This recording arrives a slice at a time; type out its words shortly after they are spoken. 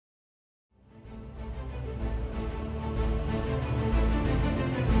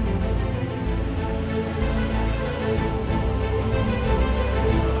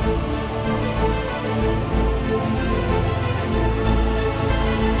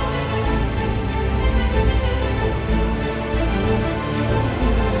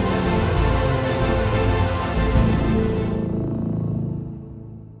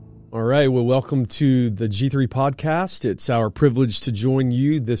right. Well, welcome to the G3 podcast. It's our privilege to join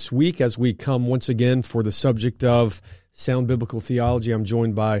you this week as we come once again for the subject of sound biblical theology. I'm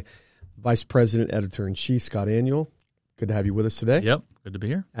joined by Vice President, Editor-in-Chief, Scott Aniol. Good to have you with us today. Yep, good to be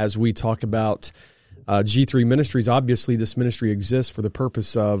here. As we talk about G3 Ministries, obviously this ministry exists for the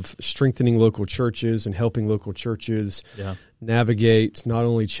purpose of strengthening local churches and helping local churches navigate not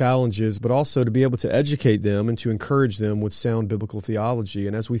only challenges, but also to be able to educate them and to encourage them with sound biblical theology.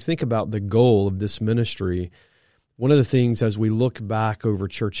 And as we think about the goal of this ministry, one of the things as we look back over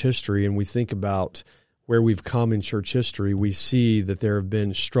church history and we think about where we've come in church history, we see that there have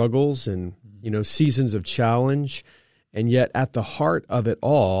been struggles and seasons of challenge. And yet at the heart of it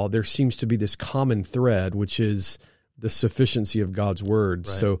all, there seems to be this common thread, which is the sufficiency of God's Word.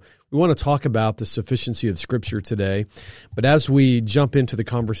 Right. So we want to talk about the sufficiency of Scripture today. But as we jump into the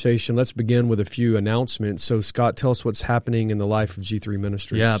conversation, let's begin with a few announcements. So Scott, tell us what's happening in the life of G3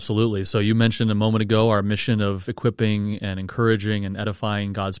 Ministries. Yeah, absolutely. So you mentioned a moment ago our mission of equipping and encouraging and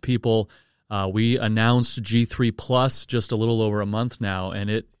edifying God's people. We announced G3 Plus just a little over a month now, and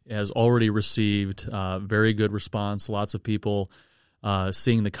it has already received very good response. Lots of people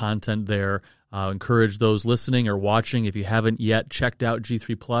seeing the content there. Encourage those listening or watching. If you haven't yet checked out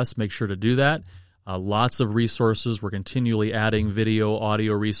G3 Plus, make sure to do that. Lots of resources. We're continually adding video,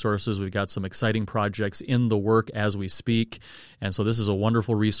 audio resources. We've got some exciting projects in the work as we speak. And so this is a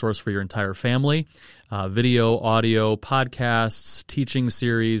wonderful resource for your entire family. Video, audio, podcasts, teaching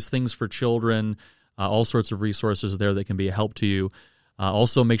series, things for children, all sorts of resources there that can be a help to you.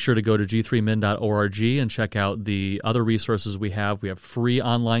 Also, make sure to go to g3min.org and check out the other resources we have. We have free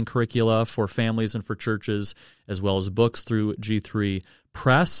online curricula for families and for churches, as well as books through G3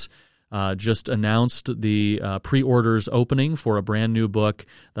 Press. Just announced the pre-orders opening for a brand new book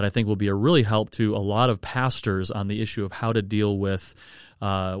that I think will be a really help to a lot of pastors on the issue of how to deal with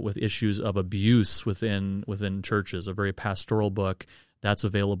issues of abuse within churches. A very pastoral book that's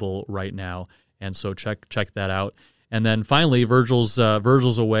available right now, and so check that out. And then finally, Virgil's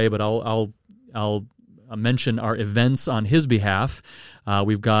away, but I'll mention our events on his behalf.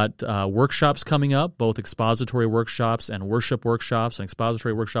 We've got workshops coming up, both expository workshops and worship workshops. An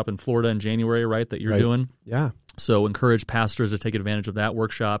expository workshop in Florida in January, right, that you're doing? Yeah. So encourage pastors to take advantage of that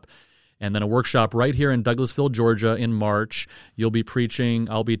workshop. And then a workshop right here in Douglasville, Georgia in March. You'll be preaching,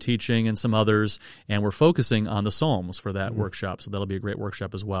 I'll be teaching, and some others. And we're focusing on the Psalms for that workshop, so that'll be a great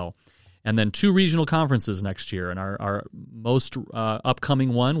workshop as well. And then 2 regional conferences next year. And our most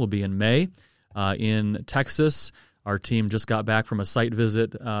upcoming one will be in May in Texas. Our team just got back from a site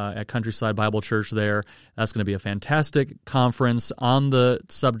visit at Countryside Bible Church there. That's going to be a fantastic conference on the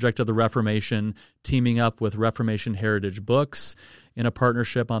subject of the Reformation, teaming up with Reformation Heritage Books in a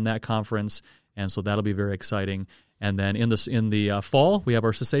partnership on that conference. And so that'll be very exciting. And then in the fall, we have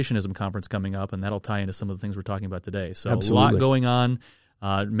our Cessationism conference coming up, and that'll tie into some of the things we're talking about today. So Absolutely. A lot going on.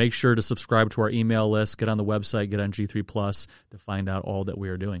 Make sure to subscribe to our email list, get on the website, get on G3 Plus to find out all that we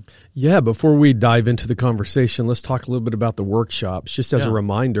are doing. Yeah, before we dive into the conversation, let's talk a little bit about the workshops. Just as a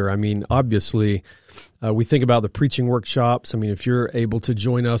reminder, I mean, obviously, we think about the preaching workshops. I mean, if you're able to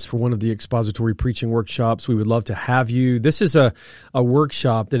join us for one of the expository preaching workshops, we would love to have you. This is a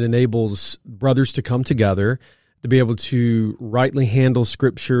workshop that enables brothers to come together, to be able to rightly handle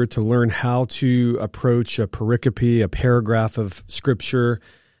Scripture, to learn how to approach a pericope, a paragraph of Scripture,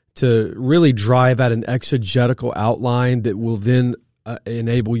 to really drive at an exegetical outline that will then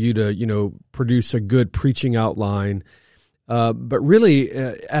enable you to, produce a good preaching outline. But really,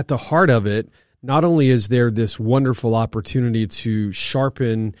 at the heart of it, not only is there this wonderful opportunity to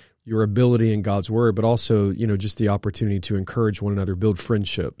sharpen your ability in God's Word, but also, just the opportunity to encourage one another, build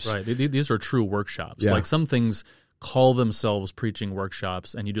friendships. Right. These are true workshops. Yeah. Like some things call themselves preaching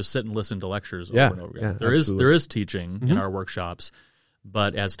workshops, and you just sit and listen to lectures over and over again. There is teaching in our workshops,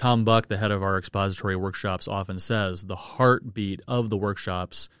 but as Tom Buck, the head of our expository workshops, often says, the heartbeat of the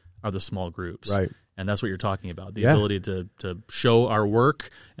workshops are the small groups. Right. And that's what you're talking about, the ability to show our work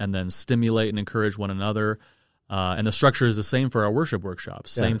and then stimulate and encourage one another. And the structure is the same for our worship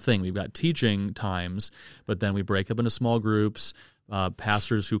workshops. Same thing. We've got teaching times, but then we break up into small groups.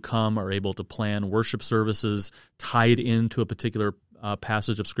 Pastors who come are able to plan worship services tied into a particular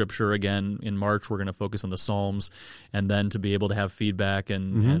passage of Scripture. Again, in March, we're going to focus on the Psalms, and then to be able to have feedback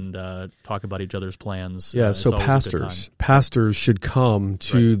and talk about each other's plans. Yeah, so pastors should come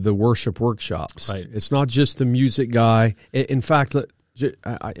to the worship workshops. Right. It's not just the music guy. In fact,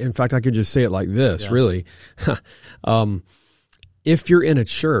 I could just say it like this, really. if you're in a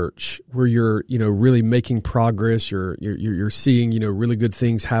church where you're, really making progress, you're seeing, really good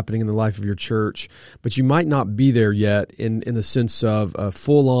things happening in the life of your church, but you might not be there yet in the sense of a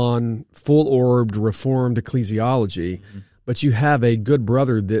full-on, full-orbed, reformed ecclesiology, but you have a good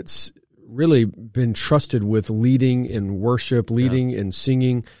brother that's really been trusted with leading in worship, leading in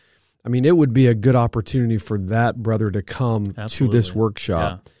singing. I mean, it would be a good opportunity for that brother to come to this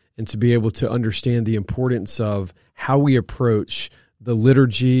workshop and to be able to understand the importance of how we approach the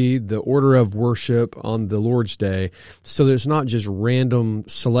liturgy, the order of worship on the Lord's Day, so that it's not just random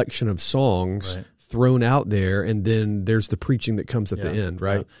selection of songs thrown out there, and then there's the preaching that comes at the end,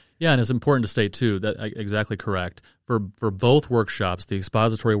 right? Yeah, and it's important to state, too, that exactly correct. For both workshops, the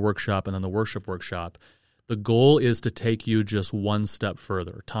expository workshop and then the worship workshop, the goal is to take you just one step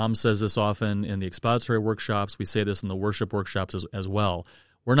further. Tom says this often in the expository workshops. We say this in the worship workshops as well.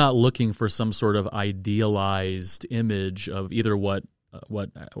 We're not looking for some sort of idealized image of either what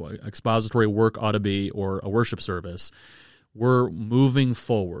expository work ought to be or a worship service. We're moving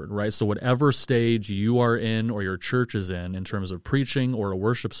forward, right? So whatever stage you are in or your church is in terms of preaching or a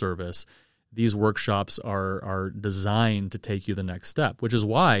worship service, these workshops are designed to take you the next step, which is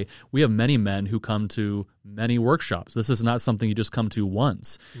why we have many men who come to many workshops. This is not something you just come to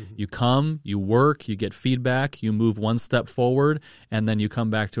once. You come, you work, you get feedback, you move one step forward, and then you come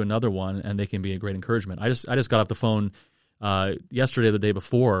back to another one, and they can be a great encouragement. I just got off the phone yesterday or the day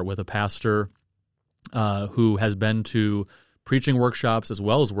before with a pastor who has been to preaching workshops as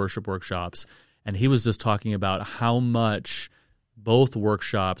well as worship workshops, and he was just talking about how much both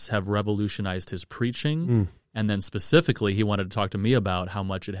workshops have revolutionized his preaching, and then specifically he wanted to talk to me about how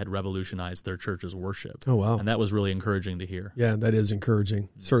much it had revolutionized their church's worship. Oh, wow. And that was really encouraging to hear. Yeah, that is encouraging.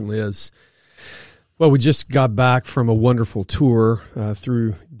 Certainly is. Well, we just got back from a wonderful tour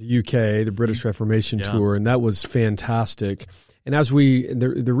through the UK, the British Reformation tour, and that was fantastic. And as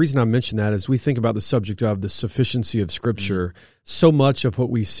the reason I mention that is we think about the subject of the sufficiency of Scripture. So much of what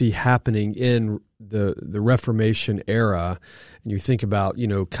we see happening in the Reformation era, and you think about,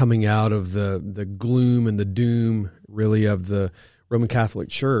 coming out of the gloom and the doom, really, of the Roman Catholic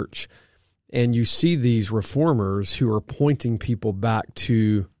Church, and you see these reformers who are pointing people back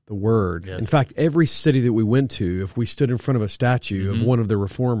to the Word. Yes. In fact, every city that we went to, if we stood in front of a statue of one of the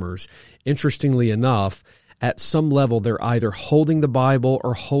reformers, interestingly enough, at some level, they're either holding the Bible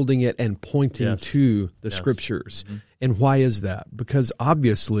or holding it and pointing to the Scriptures. And why is that? Because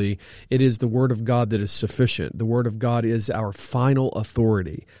obviously, it is the Word of God that is sufficient. The Word of God is our final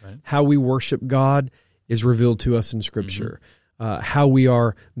authority. Right. How we worship God is revealed to us in Scripture. How we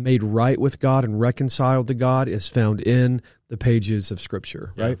are made right with God and reconciled to God is found in the pages of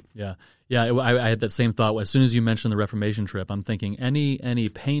Scripture, right? I had that same thought. As soon as you mentioned the Reformation trip, I'm thinking any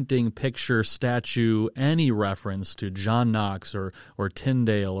painting, picture, statue, any reference to John Knox or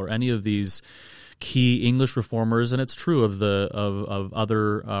Tyndale or any of these key English reformers, and it's true of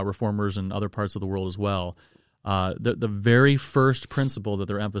other reformers in other parts of the world as well. The very first principle that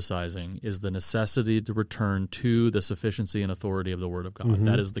they're emphasizing is the necessity to return to the sufficiency and authority of the Word of God.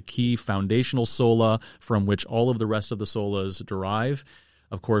 That is the key foundational sola from which all of the rest of the solas derive.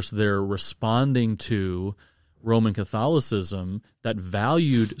 Of course, they're responding to Roman Catholicism that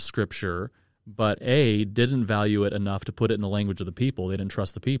valued Scripture, but A, didn't value it enough to put it in the language of the people. They didn't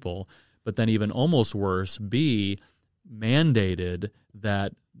trust the people. But then even almost worse, B, mandated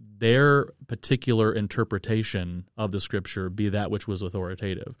that their particular interpretation of the Scripture be that which was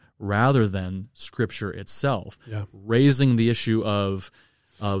authoritative, rather than Scripture itself, raising the issue of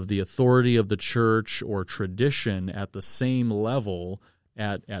the authority of the church or tradition at the same level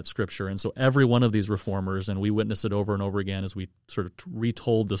at Scripture. And so every one of these reformers, and we witness it over and over again as we sort of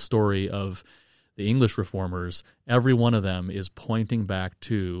retold the story of the English reformers, every one of them is pointing back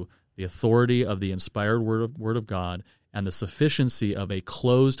to the authority of the inspired Word of God and the sufficiency of a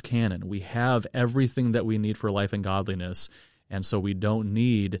closed canon. We have everything that we need for life and godliness, and so we don't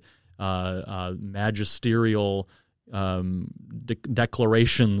need magisterial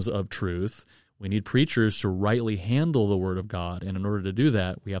declarations of truth. We need preachers to rightly handle the Word of God, and in order to do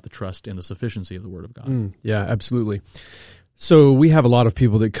that, we have to trust in the sufficiency of the Word of God. Yeah, absolutely. So we have a lot of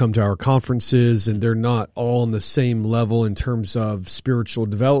people that come to our conferences, and they're not all on the same level in terms of spiritual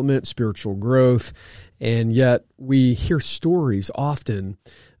development, spiritual growth, and yet we hear stories often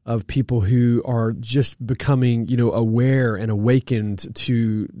of people who are just becoming, aware and awakened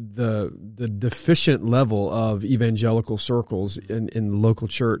to the deficient level of evangelical circles in the local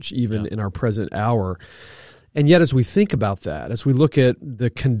church, even in our present hour. And yet, as we think about that, as we look at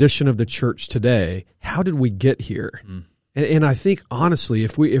the condition of the church today, how did we get here? And I think, honestly,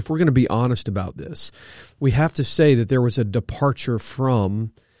 if we're going to be honest about this, we have to say that there was a departure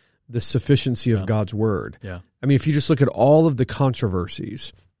from the sufficiency of God's Word. Yeah. I mean, if you just look at all of the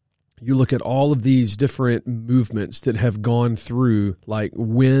controversies, you look at all of these different movements that have gone through, like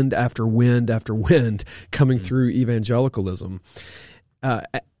wind after wind after wind coming through evangelicalism,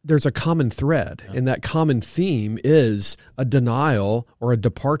 there's a common thread, and that common theme is a denial or a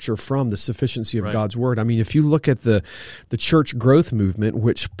departure from the sufficiency of God's Word. I mean, if you look at the church growth movement,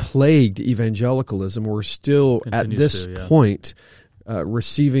 which plagued evangelicalism, we're still at this point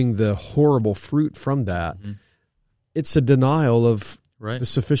receiving the horrible fruit from that. It's a denial of the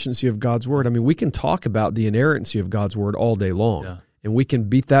sufficiency of God's Word. I mean, we can talk about the inerrancy of God's Word all day long, and we can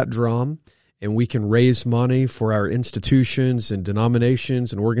beat that drum, and we can raise money for our institutions and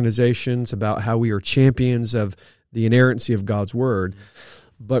denominations and organizations about how we are champions of the inerrancy of God's Word.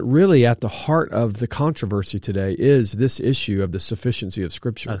 But really, at the heart of the controversy today is this issue of the sufficiency of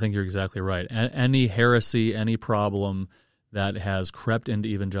Scripture. I think you're exactly right. Any heresy, any problem that has crept into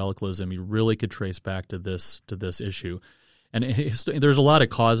evangelicalism, you really could trace back to this issue. And there's a lot of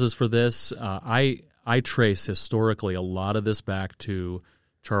causes for this. I trace historically a lot of this back to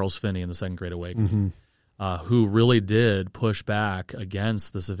Charles Finney in the Second Great Awakening, who really did push back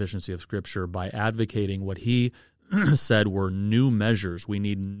against the sufficiency of Scripture by advocating what he said were new measures. We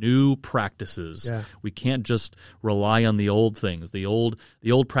need new practices. Yeah. We can't just rely on the old things. The old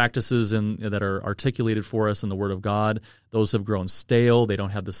practices that are articulated for us in the Word of God, those have grown stale. They don't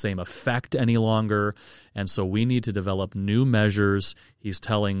have the same effect any longer. And so we need to develop new measures. He's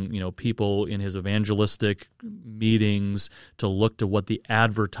telling people in his evangelistic meetings to look to what the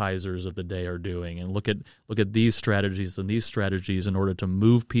advertisers of the day are doing and look at these strategies and these strategies in order to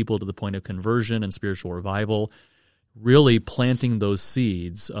move people to the point of conversion and spiritual revival, really planting those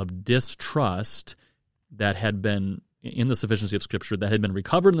seeds of distrust that had been in the sufficiency of Scripture, that had been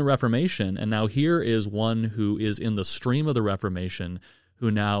recovered in the Reformation, and now here is one who is in the stream of the Reformation who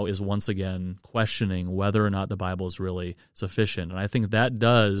now is once again questioning whether or not the Bible is really sufficient. And I think that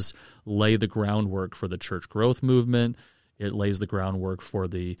does lay the groundwork for the church growth movement. It lays the groundwork for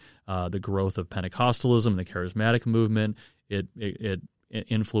the growth of Pentecostalism, the charismatic movement. It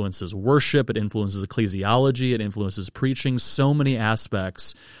influences worship, it influences ecclesiology, it influences preaching. So many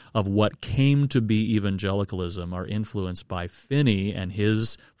aspects of what came to be evangelicalism are influenced by Finney and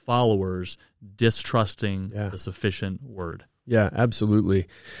his followers distrusting the sufficient Word. Yeah, absolutely.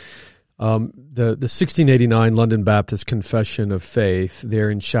 The 1689 London Baptist Confession of Faith, there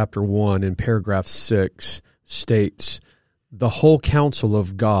in chapter 1 in paragraph 6, states, "The whole counsel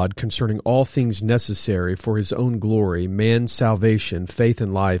of God concerning all things necessary for his own glory, man's salvation, faith,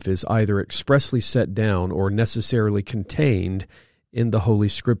 and life is either expressly set down or necessarily contained in the Holy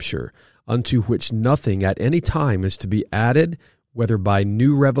Scripture, unto which nothing at any time is to be added, whether by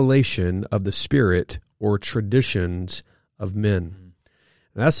new revelation of the Spirit or traditions of men."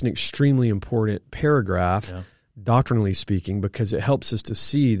 And that's an extremely important paragraph, doctrinally speaking, because it helps us to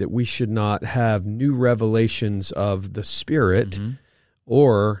see that we should not have new revelations of the Spirit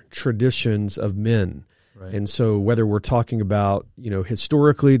or traditions of men. Right. And so whether we're talking about,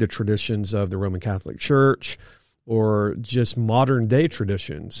 historically the traditions of the Roman Catholic Church or just modern day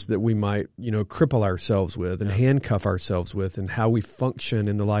traditions that we might, cripple ourselves with and handcuff ourselves with and how we function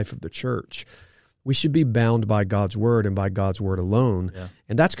in the life of the church, we should be bound by God's Word and by God's Word alone. Yeah.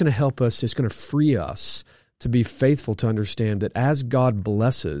 And that's going to help us, it's going to free us to be faithful to understand that as God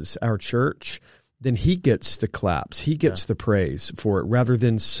blesses our church, then He gets the claps, He gets the praise for it, rather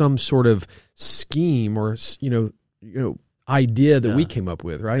than some sort of scheme or idea that we came up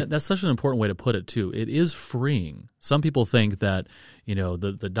with. Right? That's such an important way to put it too. It is freeing. Some people think that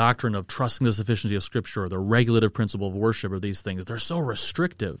the doctrine of trusting the sufficiency of Scripture or the regulative principle of worship or these things, they're so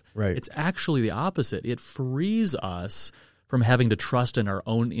restrictive. Right. It's actually the opposite. It frees us from having to trust in our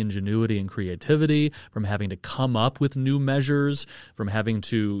own ingenuity and creativity, from having to come up with new measures, from having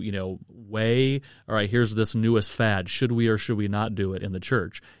to, weigh, all right, here's this newest fad. Should we or should we not do it in the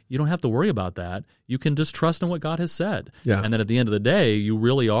church? You don't have to worry about that. You can just trust in what God has said. Yeah. And then at the end of the day, you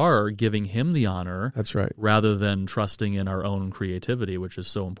really are giving Him the honor. That's right. Rather than trusting in our own creativity, which is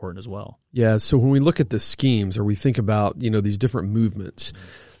so important as well. Yeah, so when we look at the schemes or we think about, these different movements,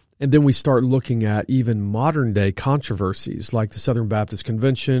 and then we start looking at even modern-day controversies like the Southern Baptist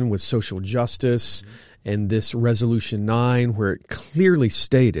Convention with social justice and this Resolution 9 where it clearly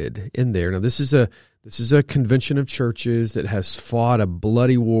stated in there. Now, this is a convention of churches that has fought a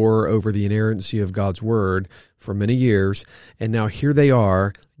bloody war over the inerrancy of God's Word for many years, and now here they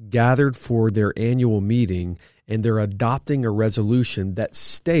are gathered for their annual meeting, and they're adopting a resolution that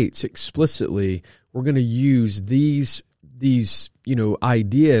states explicitly we're going to use these these,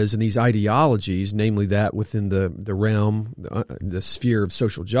 ideas and these ideologies, namely that within the realm, the sphere of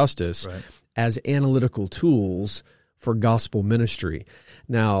social justice, Right. as analytical tools for gospel ministry.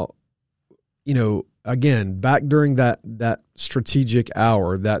 Now, again, back during that strategic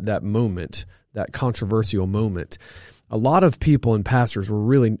hour, that moment, that controversial moment, a lot of people and pastors were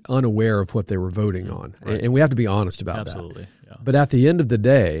really unaware of what they were voting on. Right. And we have to be honest about Absolutely. that. Yeah. But at the end of the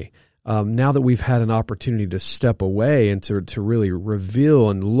day, now that we've had an opportunity to step away and to really reveal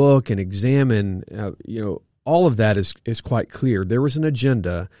and look and examine, all of that is quite clear. There was an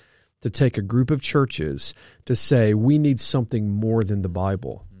agenda to take a group of churches to say, we need something more than the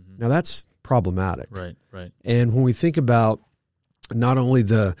Bible. Mm-hmm. Now, that's problematic. Right, right. And when we think about not only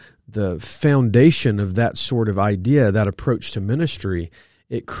the foundation of that sort of idea, that approach to ministry,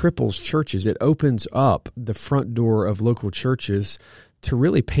 it cripples churches. It opens up the front door of local churches to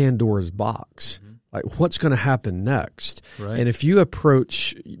really Pandora's box. Mm-hmm. Like, what's going to happen next? Right. And if you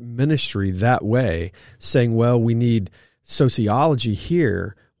approach ministry that way, saying, well, we need sociology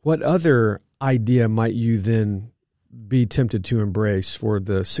here, what other idea might you then be tempted to embrace for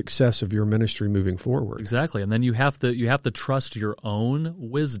the success of your ministry moving forward? Exactly. And then you have to trust your own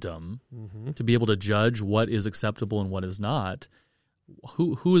wisdom mm-hmm. to be able to judge what is acceptable and what is not.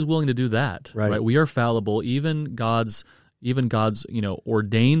 Who is willing to do that? Right. We are fallible. Even God's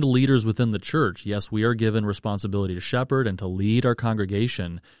ordained leaders within the church. Yes, we are given responsibility to shepherd and to lead our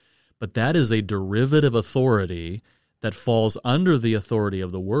congregation, but that is a derivative authority that falls under the authority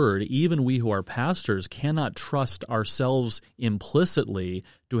of the Word. Even we who are pastors cannot trust ourselves implicitly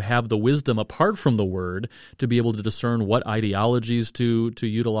to have the wisdom apart from the Word to be able to discern what ideologies to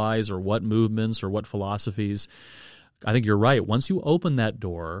utilize or what movements or what philosophies. I think you're right. Once you open that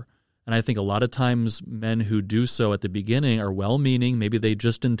door, and I think a lot of times men who do so at the beginning are well-meaning. Maybe they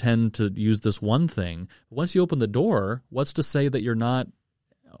just intend to use this one thing. But once you open the door, what's to say that you're not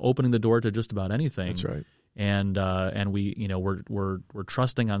opening the door to just about anything? That's right. And we're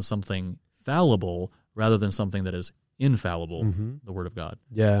trusting on something fallible rather than something that is infallible, mm-hmm. the Word of God.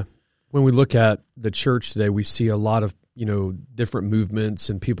 Yeah. When we look at the church today, we see a lot of different movements,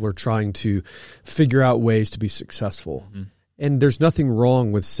 and people are trying to figure out ways to be successful. Mm-hmm. And there's nothing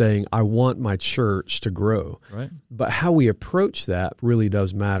wrong with saying, I want my church to grow. Right. But how we approach that really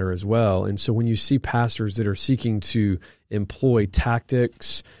does matter as well. And so when you see pastors that are seeking to employ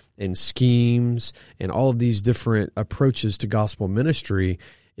tactics and schemes and all of these different approaches to gospel ministry,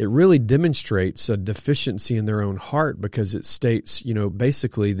 it really demonstrates a deficiency in their own heart, because it states,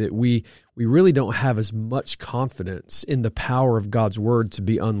 basically that we really don't have as much confidence in the power of God's Word to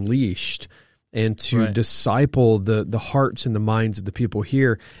be unleashed and to disciple the hearts and the minds of the people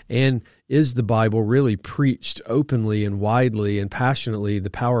here. And is the Bible really preached openly and widely and passionately, the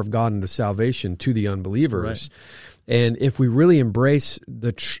power of God into salvation to the unbelievers? Right. And if we really embrace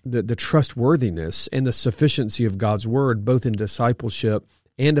the trustworthiness and the sufficiency of God's Word, both in discipleship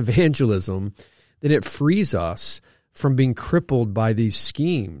and evangelism, then it frees us from being crippled by these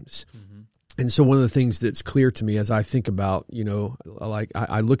schemes. Mm-hmm. And so one of the things that's clear to me as I think about,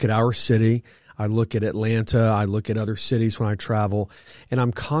 I look at our city, I look at Atlanta, I look at other cities when I travel, and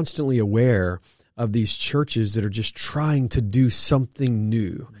I'm constantly aware of these churches that are just trying to do something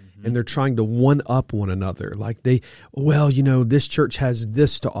new. Mm-hmm. And they're trying to one-up one another. Like this church has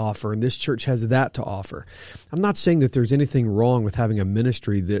this to offer and this church has that to offer. I'm not saying that there's anything wrong with having a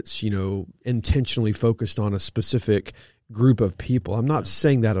ministry that's, intentionally focused on a specific group of people. I'm not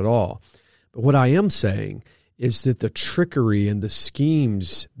saying that at all. But what I am saying is that the trickery and the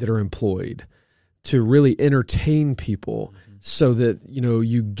schemes that are employed to really entertain people mm-hmm. so that,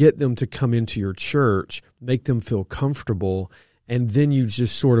 you get them to come into your church, make them feel comfortable, and then you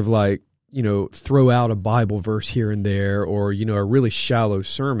just sort of throw out a Bible verse here and there, or, a really shallow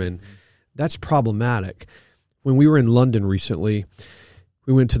sermon, mm-hmm. that's problematic. When we were in London recently,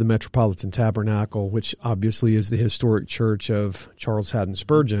 we went to the Metropolitan Tabernacle, which obviously is the historic church of Charles Haddon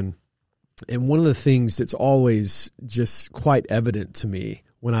Spurgeon. And one of the things that's always just quite evident to me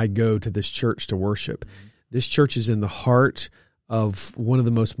when I go to this church to worship, mm-hmm. this church is in the heart of one of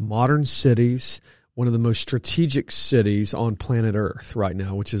the most modern cities, one of the most strategic cities on planet Earth right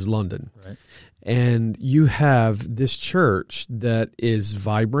now, which is London. Right. And you have this church that is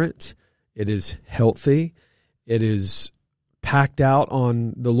vibrant, it is healthy, it is packed out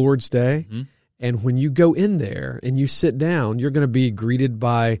on the Lord's Day. Mm-hmm. And when you go in there and you sit down, you're going to be greeted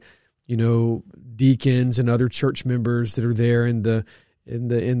by deacons and other church members that are there in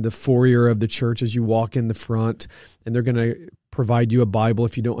the foyer of the church as you walk in the front, and they're going to provide you a Bible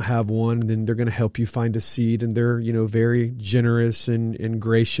if you don't have one, and then they're going to help you find a seat, and they're very generous and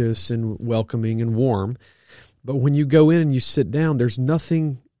gracious and welcoming and warm. But when you go in and you sit down, there's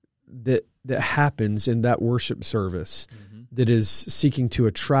nothing that happens in that worship service that is seeking to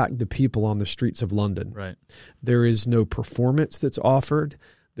attract the people on the streets of London. Right. There is no performance that's offered.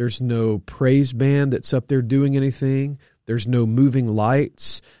 There's no praise band that's up there doing anything. There's no moving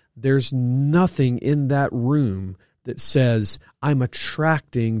lights. There's nothing in that room that says, I'm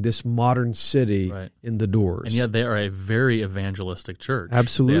attracting this modern city in the doors. And yet they are a very evangelistic church.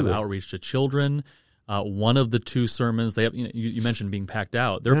 Absolutely. They have outreach to children. One of the two sermons, they have, you mentioned being packed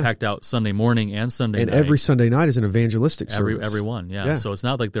out. They're packed out Sunday morning and Sunday night. And every Sunday night is an evangelistic service. Every one, yeah. So it's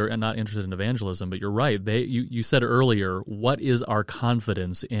not like they're not interested in evangelism, but you're right. You said earlier, what is our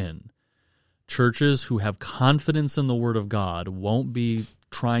confidence in? Churches who have confidence in the Word of God won't be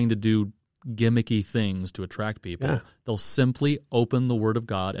trying to do gimmicky things to attract people. Yeah. They'll simply open the Word of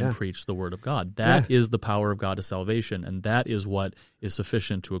God and preach the Word of God. That is the power of God to salvation, and that is what is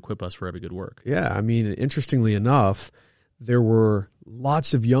sufficient to equip us for every good work. Yeah, I mean, interestingly enough, there were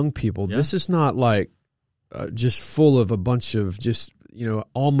lots of young people. Yeah. This is not like just full of a bunch of just,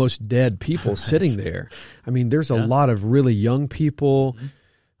 almost dead people sitting there. I mean, there's a lot of really young people,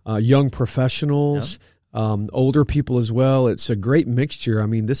 young professionals, older people as well. It's a great mixture. I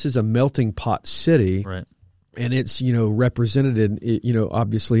mean, this is a melting pot city, and it's represented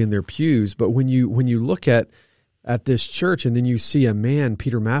obviously in their pews. But when you look at this church, and then you see a man,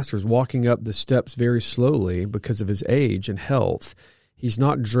 Peter Masters, walking up the steps very slowly because of his age and health. He's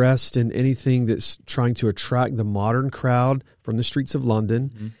not dressed in anything that's trying to attract the modern crowd from the streets of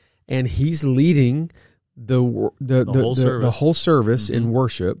London, and he's leading the whole service in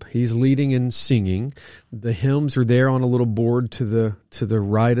worship. He's leading and singing. The hymns are there on a little board to the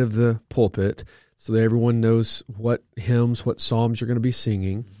right of the pulpit, so that everyone knows what hymns, what psalms you're going to be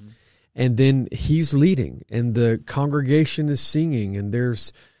singing. And then he's leading, and the congregation is singing, and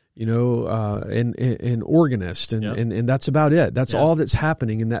there's an organist, and that's about it. That's all that's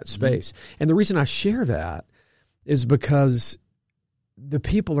happening in that space. And the reason I share that is because the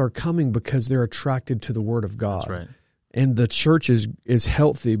people are coming because they're attracted to the Word of God. That's right. And the church is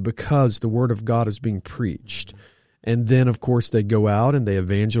healthy because the Word of God is being preached. And then, of course, they go out and they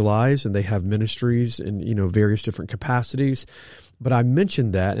evangelize, and they have ministries in various different capacities. But I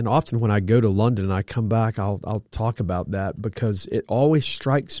mentioned that, and often when I go to London and I come back, I'll talk about that, because it always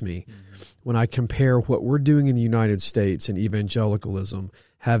strikes me when I compare what we're doing in the United States in evangelicalism,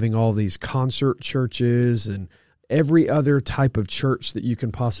 having all these concert churches and every other type of church that you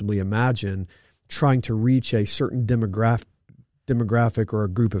can possibly imagine, trying to reach a certain demographic or a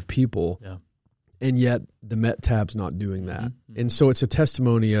group of people. Yeah. And yet the Met Tab's not doing that. And so it's a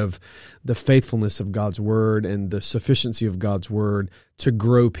testimony of the faithfulness of God's Word and the sufficiency of God's Word to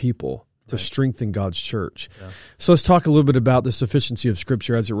grow people, to strengthen God's church. Yeah. So let's talk a little bit about the sufficiency of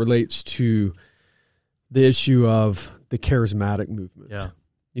Scripture as it relates to the issue of the charismatic movement. Yeah.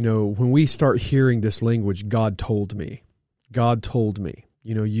 When we start hearing this language, God told me.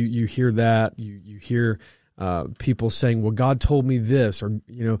 You hear that, you hear people saying, well, God told me this, or,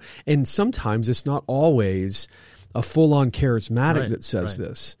 and sometimes it's not always a full-on charismatic that says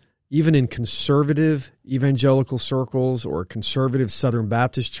this. Even in conservative evangelical circles or conservative Southern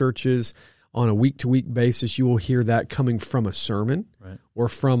Baptist churches, on a week-to-week basis, you will hear that coming from a sermon or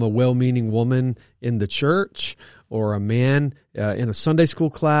from a well-meaning woman in the church or a man in a Sunday school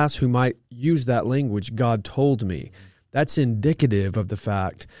class who might use that language, God told me. That's indicative of the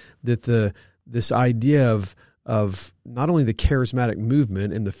fact that this idea of not only the charismatic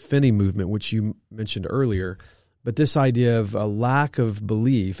movement and the Finney movement, which you mentioned earlier, but this idea of a lack of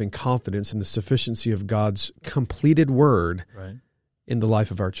belief and confidence in the sufficiency of God's completed Word in the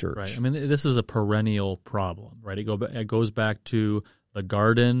life of our church. Right. I mean, this is a perennial problem, right? It goes back to the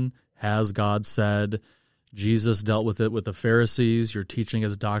garden. Has God said? Jesus dealt with it with the Pharisees. You're teaching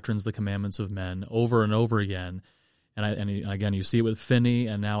as doctrines the commandments of men over and over again. And again, you see it with Finney,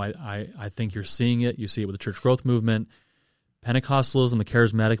 and now I think you're seeing it. You see it with the church growth movement. Pentecostalism, the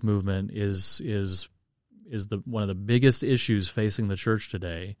charismatic movement, is one of the biggest issues facing the church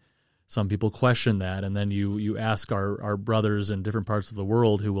today. Some people question that, and then you ask our brothers in different parts of the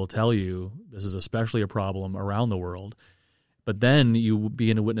world who will tell you this is especially a problem around the world. But then you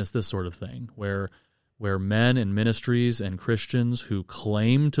begin to witness this sort of thing, where men in ministries and Christians who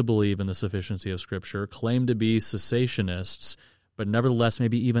claim to believe in the sufficiency of Scripture, claim to be cessationists, but nevertheless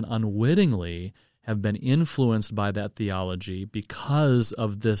maybe even unwittingly have been influenced by that theology because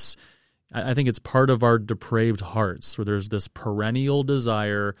of this. I think it's part of our depraved hearts, where there's this perennial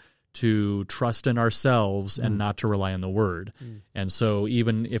desire to trust in ourselves and not to rely on the Word. And so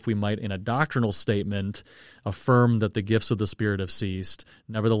even if we might, in a doctrinal statement, affirm that the gifts of the Spirit have ceased,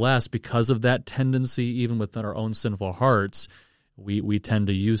 nevertheless, because of that tendency, even within our own sinful hearts, we tend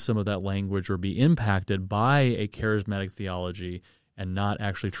to use some of that language or be impacted by a charismatic theology and not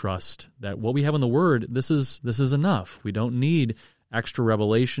actually trust that what we have in the Word, this is enough. We don't need extra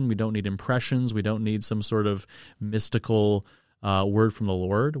revelation. We don't need impressions. We don't need some sort of mystical word from the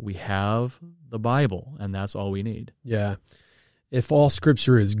Lord. We have the Bible, and that's all we need. Yeah. If all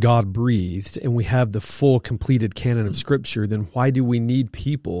Scripture is God-breathed and we have the full completed canon of Scripture, then why do we need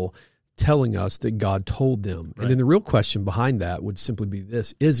people telling us that God told them? Right. And then the real question behind that would simply be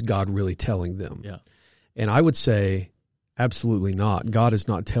this: is God really telling them? Yeah. And I would say absolutely not. God is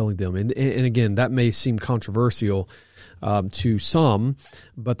not telling them. And again, that may seem controversial to some,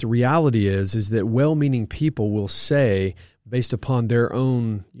 but the reality is that well-meaning people will say, based upon their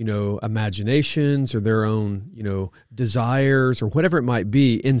own, imaginations or their own, desires or whatever it might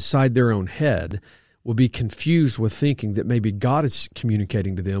be inside their own head, will be confused with thinking that maybe God is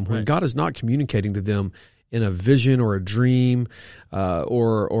communicating to them when Right. God is not communicating to them in a vision or a dream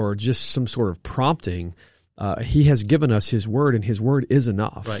or just some sort of prompting. He has given us His Word, and His Word is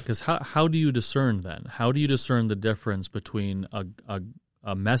enough. Right, because how do you discern then? How do you discern the difference between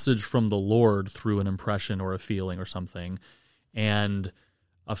a message from the Lord through an impression or a feeling or something, and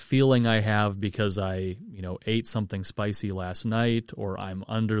a feeling I have because I ate something spicy last night, or I'm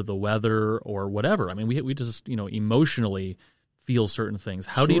under the weather, or whatever? I mean, we just emotionally feel certain things.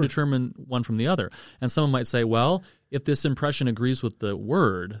 How do you determine one from the other? And someone might say, well, if this impression agrees with the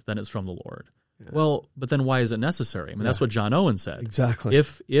Word, then it's from the Lord. Yeah. Well, but then why is it necessary? I mean, that's what John Owen said. Exactly.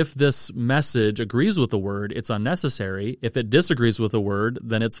 If this message agrees with the Word, it's unnecessary. If it disagrees with the Word,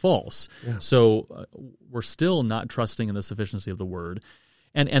 then it's false. Yeah. So we're still not trusting in the sufficiency of the Word.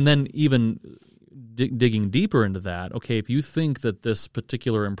 And then even digging deeper into that, okay, if you think that this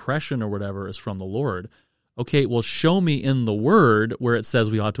particular impression or whatever is from the Lord, okay, well, show me in the Word where it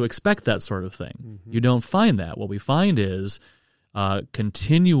says we ought to expect that sort of thing. Mm-hmm. You don't find that. What we find is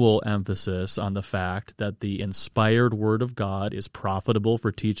continual emphasis on the fact that the inspired Word of God is profitable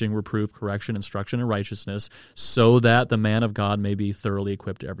for teaching, reproof, correction, instruction, and righteousness, so that the man of God may be thoroughly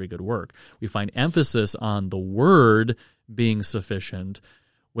equipped to every good work. We find emphasis on the Word being sufficient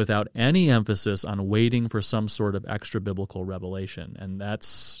without any emphasis on waiting for some sort of extra biblical revelation. And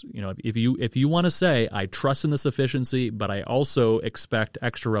that's, if you want to say, I trust in the sufficiency, but I also expect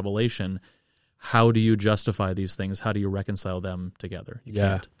extra revelation, how do you justify these things? How do you reconcile them together? You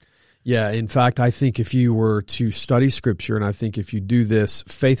can't. Yeah. In fact, I think if you were to study Scripture, and I think if you do this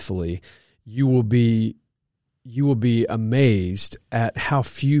faithfully, you will be amazed at how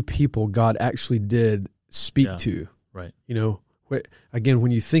few people God actually did speak to. Right. Again,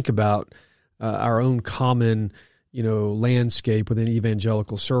 when you think about our own common, landscape within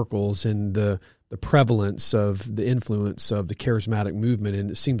evangelical circles and the prevalence of the influence of the charismatic movement,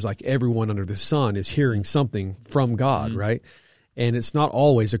 and it seems like everyone under the sun is hearing something from God, right? And it's not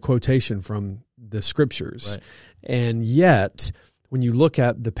always a quotation from the Scriptures. Right. And yet, when you look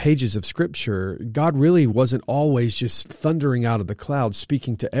at the pages of Scripture, God really wasn't always just thundering out of the clouds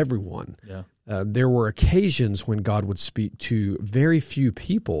speaking to everyone. Yeah. There were occasions when God would speak to very few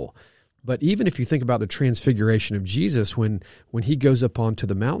people. But even if you think about the transfiguration of Jesus, when he goes up onto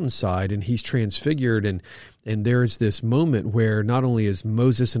the mountainside and he's transfigured, and there's this moment where not only is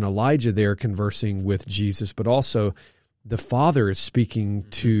Moses and Elijah there conversing with Jesus, but also the Father is speaking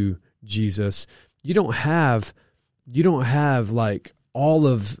to Jesus. You don't have like all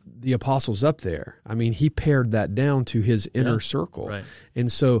of the apostles up there. I mean, he pared that down to his inner circle. Right.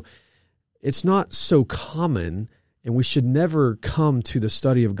 And so it's not so common. And we should never come to the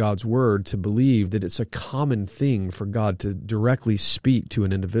study of God's Word to believe that it's a common thing for God to directly speak to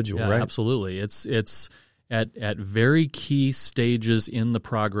an individual, right? Absolutely. It's at very key stages in the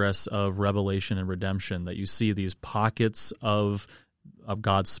progress of revelation and redemption that you see these pockets of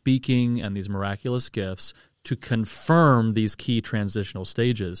God speaking and these miraculous gifts to confirm these key transitional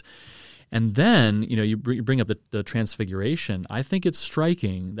stages. And then, you bring up the transfiguration. I think it's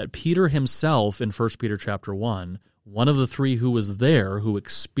striking that Peter himself in 1 Peter chapter 1, one of the three who was there, who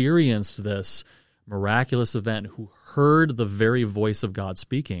experienced this miraculous event, who heard the very voice of God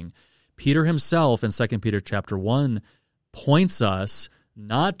speaking, Peter himself in 2 Peter chapter 1 points us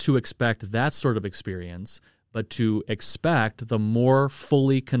not to expect that sort of experience, but to expect the more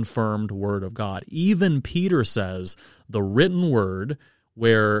fully confirmed Word of God. Even Peter says the written Word,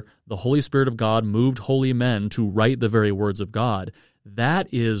 where the Holy Spirit of God moved holy men to write the very words of God,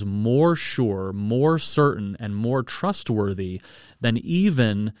 that is more sure, more certain, and more trustworthy than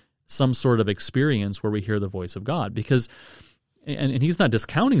even some sort of experience where we hear the voice of God. Because, and he's not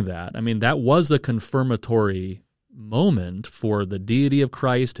discounting that. I mean, that was a confirmatory moment for the deity of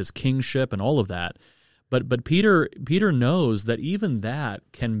Christ, his kingship, and all of that. But Peter knows that even that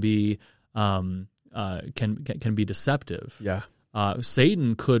can be deceptive. Yeah.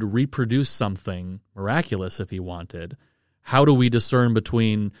 Satan could reproduce something miraculous if he wanted. How do we discern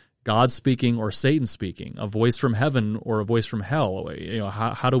between God speaking or Satan speaking, a voice from heaven or a voice from hell?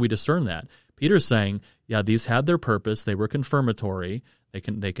 How do we discern that? Peter's saying, yeah, these had their purpose. They were confirmatory.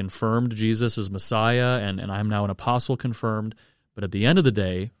 They confirmed Jesus as Messiah, and I'm now an apostle confirmed. But at the end of the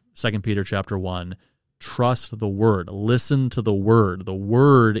day, 2 Peter chapter 1, trust the Word. Listen to the Word. The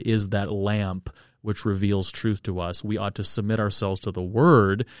Word is that lamp which reveals truth to us. We ought to submit ourselves to the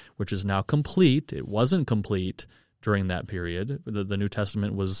Word, which is now complete. It wasn't complete during that period. The New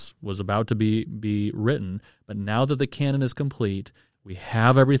Testament was about to be written, but now that the canon is complete, we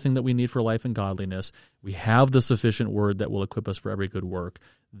have everything that we need for life and godliness. We have the sufficient Word that will equip us for every good work.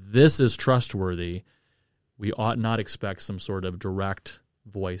 This is trustworthy. We ought not expect some sort of direct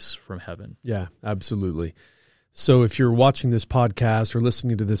voice from heaven. Yeah, absolutely. So if you're watching this podcast or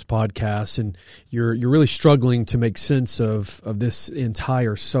listening to this podcast and you're really struggling to make sense of this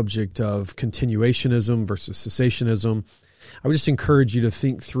entire subject of continuationism versus cessationism, I would just encourage you to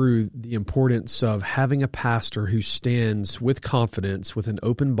think through the importance of having a pastor who stands with confidence with an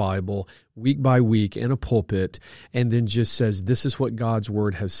open Bible week by week in a pulpit and then just says, this is what God's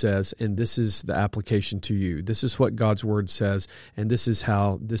Word has says, and this is the application to you. This is what God's Word says, and this is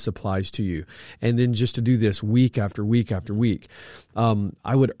how this applies to you. And then just to do this week after week after week.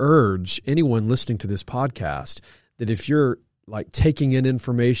 I would urge anyone listening to this podcast that if you're like taking in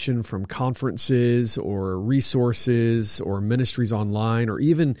information from conferences or resources or ministries online, or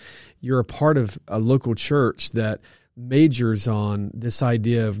even you're a part of a local church that majors on this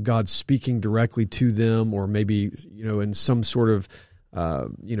idea of God speaking directly to them, or maybe, in some sort of,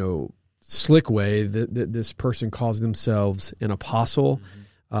 slick way that this person calls themselves an apostle.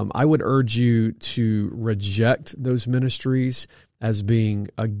 Mm-hmm. I would urge you to reject those ministries as being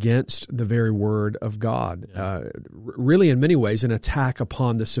against the very Word of God. Yeah. Really, in many ways, an attack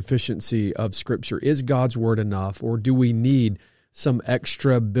upon the sufficiency of Scripture. Is God's Word enough, or do we need some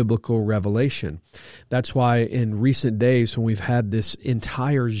extra biblical revelation? That's why in recent days, when we've had this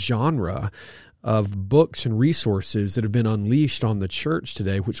entire genre of books and resources that have been unleashed on the church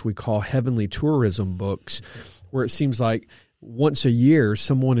today, which we call heavenly tourism books, where it seems like once a year,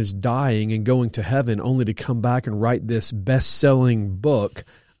 someone is dying and going to heaven only to come back and write this best-selling book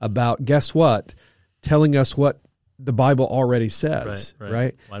about, guess what? Telling us what the Bible already says,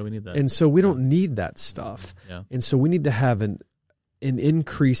 right? Why do we need that? And so we don't need that stuff. Yeah. And so we need to have an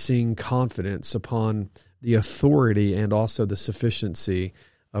increasing confidence upon the authority and also the sufficiency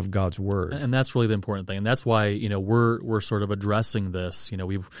of God's Word. And that's really the important thing. And that's why, we're sort of addressing this.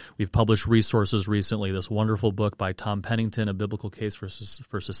 We've published resources recently, this wonderful book by Tom Pennington, A Biblical Case for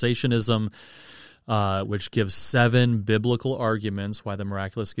Cessationism, which gives 7 biblical arguments why the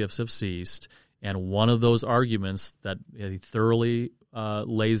miraculous gifts have ceased. And one of those arguments that he thoroughly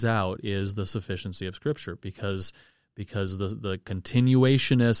lays out is the sufficiency of Scripture, because the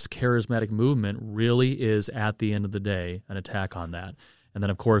continuationist charismatic movement really is, at the end of the day, an attack on that. And then,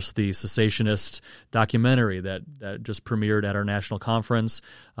 of course, the cessationist documentary that just premiered at our national conference.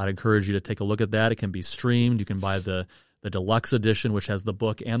 I'd encourage you to take a look at that. It can be streamed. You can buy the deluxe edition, which has the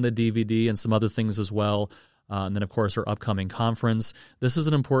book and the DVD and some other things as well. And then, of course, our upcoming conference. This is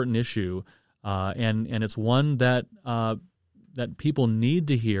an important issue, and it's one that people need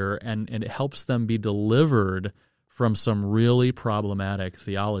to hear, and it helps them be delivered from some really problematic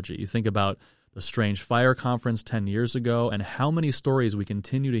theology. You think about the Strange Fire Conference 10 years ago, and how many stories we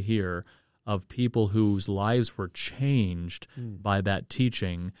continue to hear of people whose lives were changed by that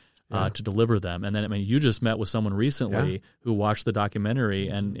teaching to deliver them. And then, you just met with someone recently who watched the documentary,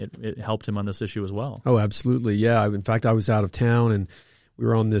 and it helped him on this issue as well. Oh, absolutely. Yeah. In fact, I was out of town, and we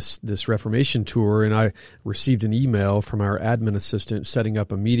were on this Reformation tour, and I received an email from our admin assistant setting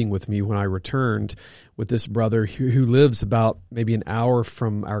up a meeting with me when I returned with this brother who lives about maybe an hour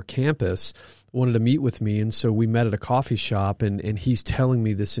from our campus, wanted to meet with me. And so we met at a coffee shop, and he's telling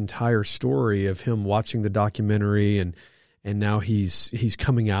me this entire story of him watching the documentary, and now he's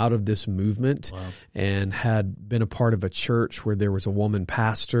coming out of this movement. Wow. And had been a part of a church where there was a woman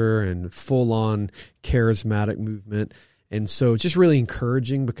pastor and full-on charismatic movement. And so it's just really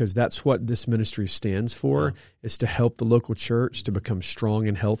encouraging, because that's what this ministry stands for, is to help the local church to become strong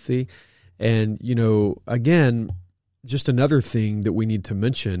and healthy. And, again, just another thing that we need to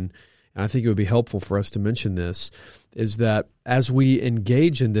mention and I think it would be helpful for us to mention this, is that as we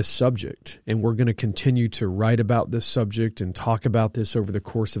engage in this subject, and we're going to continue to write about this subject and talk about this over the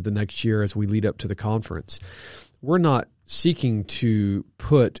course of the next year as we lead up to the conference, we're not seeking to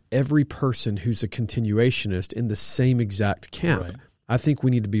put every person who's a continuationist in the same exact camp. Right. I think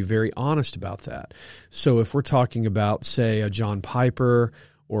we need to be very honest about that. So if we're talking about, say, a John Piper,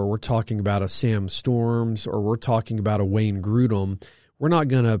 or we're talking about a Sam Storms, or we're talking about a Wayne Grudem, we're not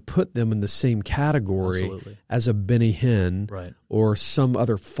going to put them in the same category as a Benny Hinn or some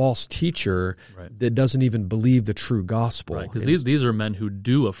other false teacher that doesn't even believe the true gospel. Right, because these are men who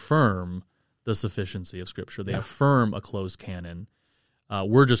do affirm the sufficiency of Scripture. They affirm a closed canon.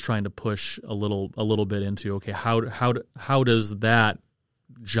 We're just trying to push a little bit into, okay, how does that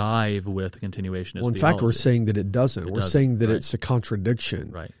jive with continuationist theology? In fact, we're saying that it doesn't. We're saying that it's a contradiction.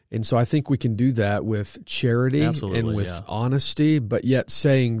 Right. And so I think we can do that with charity and with honesty, but yet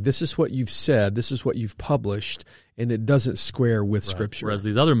saying, this is what you've said, this is what you've published, and it doesn't square with Scripture. Whereas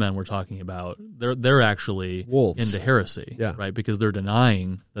these other men we're talking about, they're actually wolves into heresy, right? Because they're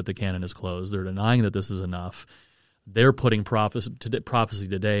denying that the canon is closed. They're denying that this is enough. They're putting prophecy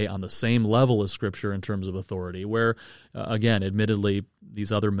today on the same level as Scripture in terms of authority, where, again, admittedly,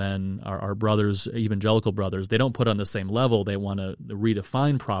 these other men, our brothers, evangelical brothers, they don't put on the same level. They want to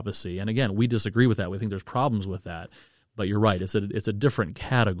redefine prophecy. And again, we disagree with that. We think there's problems with that. But you're right. It's a different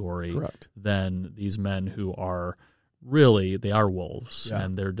category than these men who are really, they are wolves,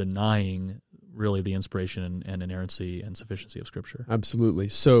 and they're denying really the inspiration and inerrancy and sufficiency of Scripture. Absolutely.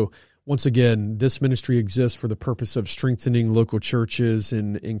 So, once again, this ministry exists for the purpose of strengthening local churches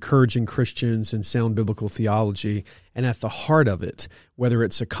and encouraging Christians in sound biblical theology. And at the heart of it, whether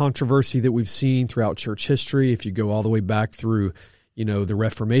it's a controversy that we've seen throughout church history, if you go all the way back through, the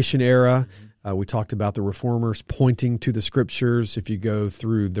Reformation era, we talked about the Reformers pointing to the Scriptures. If you go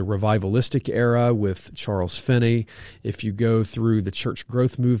through the revivalistic era with Charles Finney, if you go through the church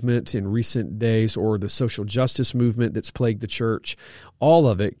growth movement in recent days, or the social justice movement that's plagued the church, all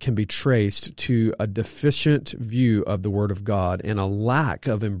of it can be traced to a deficient view of the Word of God and a lack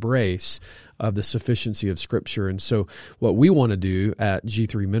of embrace of the sufficiency of Scripture. And so what we want to do at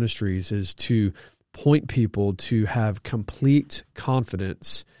G3 Ministries is to point people to have complete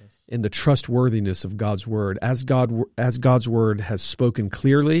confidence in the trustworthiness of God's Word. As God's Word has spoken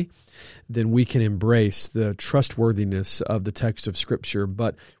clearly, then we can embrace the trustworthiness of the text of Scripture.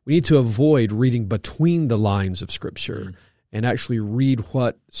 But we need to avoid reading between the lines of Scripture and actually read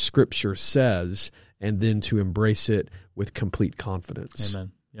what Scripture says, and then to embrace it with complete confidence.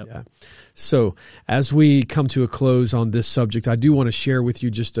 Amen. Yep. Yeah. So as we come to a close on this subject, I do want to share with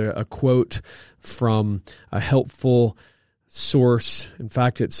you just a quote from a helpful source. In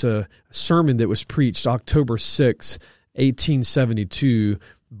fact, it's a sermon that was preached October 6, 1872,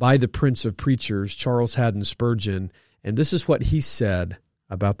 by the Prince of Preachers, Charles Haddon Spurgeon. And this is what he said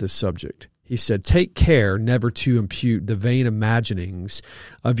about this subject. He said, "Take care never to impute the vain imaginings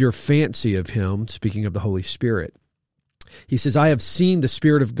of your fancy of him," speaking of the Holy Spirit. He says, "I have seen the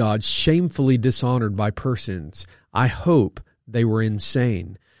Spirit of God shamefully dishonored by persons, I hope they were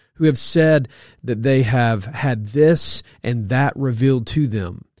insane, who have said that they have had this and that revealed to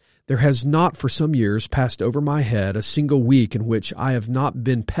them. There has not for some years passed over my head a single week in which I have not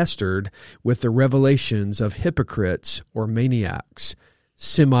been pestered with the revelations of hypocrites or maniacs.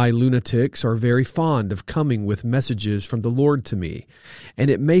 Semi-lunatics are very fond of coming with messages from the Lord to me,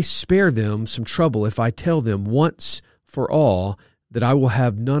 and it may spare them some trouble if I tell them once for all that I will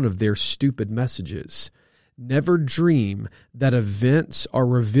have none of their stupid messages. Never dream that events are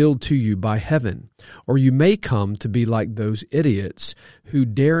revealed to you by heaven, or you may come to be like those idiots who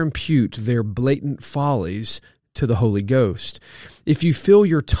dare impute their blatant follies to the Holy Ghost. If you feel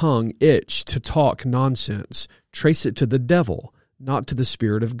your tongue itch to talk nonsense, trace it to the devil, not to the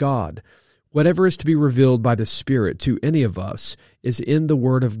Spirit of God. Whatever is to be revealed by the Spirit to any of us is in the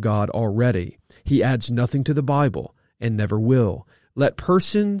Word of God already. He adds nothing to the Bible, and never will. Let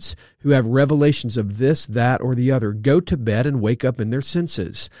persons who have revelations of this, that, or the other go to bed and wake up in their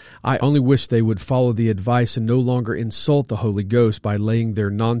senses. I only wish they would follow the advice and no longer insult the Holy Ghost by laying their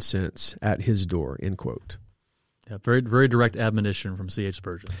nonsense at his door." End quote. Yeah, very, very direct admonition from C.H.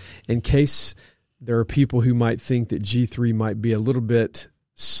 Spurgeon. In case there are people who might think that G3 might be a little bit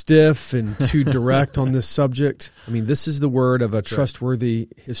stiff and too direct on this subject, I mean, this is the word of a trustworthy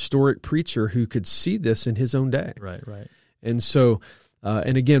historic preacher who could see this in his own day. Right. And so,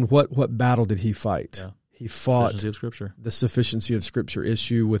 and again, what battle did he fight? Yeah. He fought sufficiency of Scripture. The sufficiency of Scripture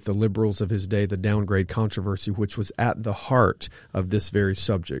issue with the liberals of his day, the downgrade controversy, which was at the heart of this very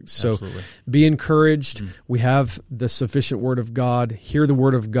subject. So Absolutely. Be encouraged. We have the sufficient Word of God. Hear the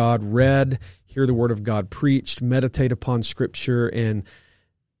Word of God read. Hear the Word of God preached. Meditate upon Scripture and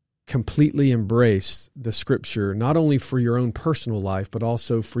completely embrace the Scripture, not only for your own personal life, but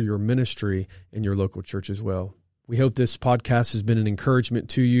also for your ministry in your local church as well. We hope this podcast has been an encouragement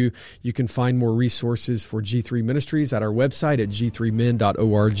to you. You can find more resources for G3 Ministries at our website at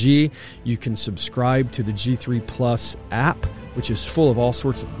g3min.org. You can subscribe to the G3 Plus app, which is full of all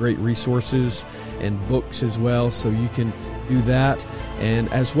sorts of great resources and books as well, so you can do that. And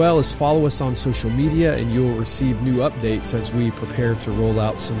as well as follow us on social media, and you'll receive new updates as we prepare to roll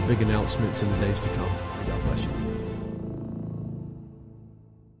out some big announcements in the days to come.